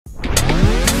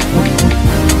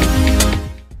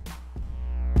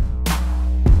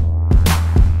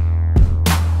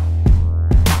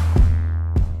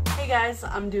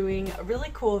guys, I'm doing a really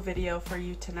cool video for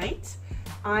you tonight.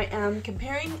 I am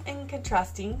comparing and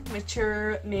contrasting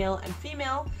mature male and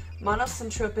female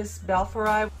Monocentropus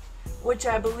balfouri, which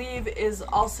I believe is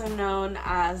also known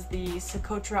as the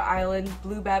Socotra Island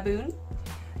blue baboon.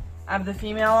 I have the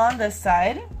female on this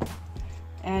side,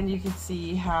 and you can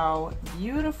see how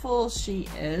beautiful she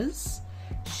is.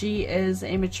 She is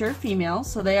a mature female,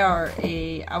 so they are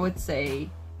I would say,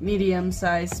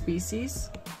 medium-sized species.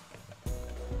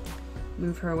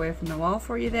 Move her away from the wall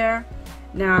for you there.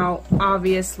 Now,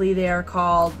 obviously they are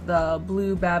called the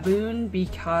blue baboon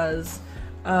because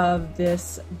of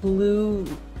this blue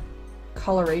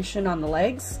coloration on the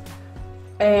legs.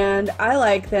 And I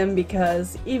like them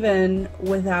because even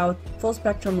without full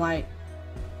spectrum light,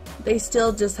 they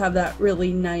still just have that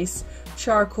really nice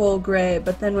charcoal gray,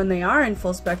 but then when they are in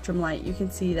full spectrum light, you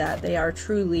can see that they are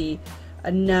truly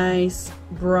a nice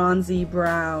bronzy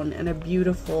brown and a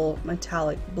beautiful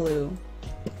metallic blue.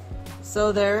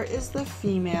 So there is the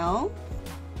female.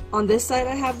 On this side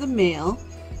I have the male.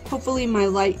 Hopefully my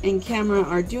light and camera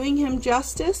are doing him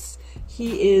justice.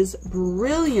 He is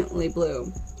brilliantly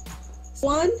blue.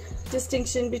 One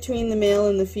distinction between the male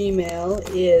and the female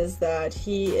is that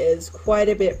he is quite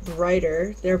a bit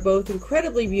brighter. They're both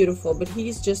incredibly beautiful, but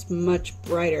he's just much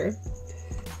brighter.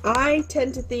 I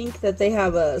tend to think that they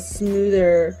have a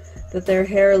smoother, that their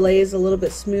hair lays a little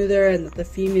bit smoother and that the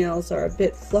females are a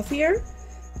bit fluffier.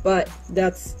 But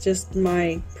that's just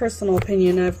my personal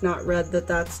opinion. I've not read that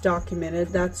that's documented.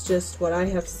 That's just what I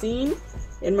have seen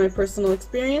in my personal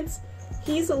experience.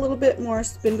 He's a little bit more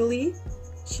spindly.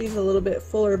 She's a little bit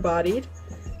fuller bodied.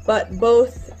 But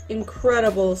both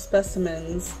incredible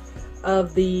specimens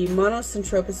of the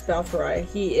Monocentropus balfouri.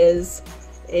 He is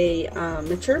a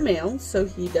mature male, so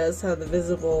he does have the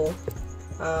visible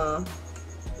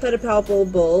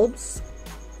pedipalpal bulbs,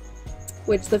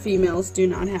 which the females do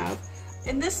not have.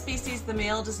 In this species, the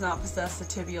male does not possess a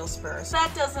tibial spur, so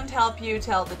that doesn't help you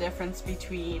tell the difference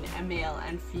between a male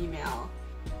and female.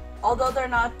 Although they're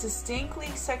not distinctly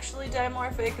sexually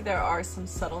dimorphic, there are some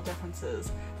subtle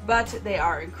differences. But they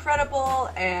are incredible,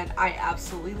 and I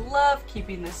absolutely love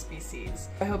keeping this species.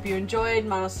 I hope you enjoyed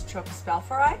Monocentropus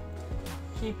balfouri.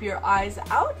 Keep your eyes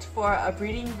out for a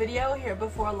breeding video here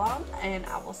before long, and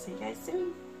I will see you guys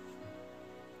soon.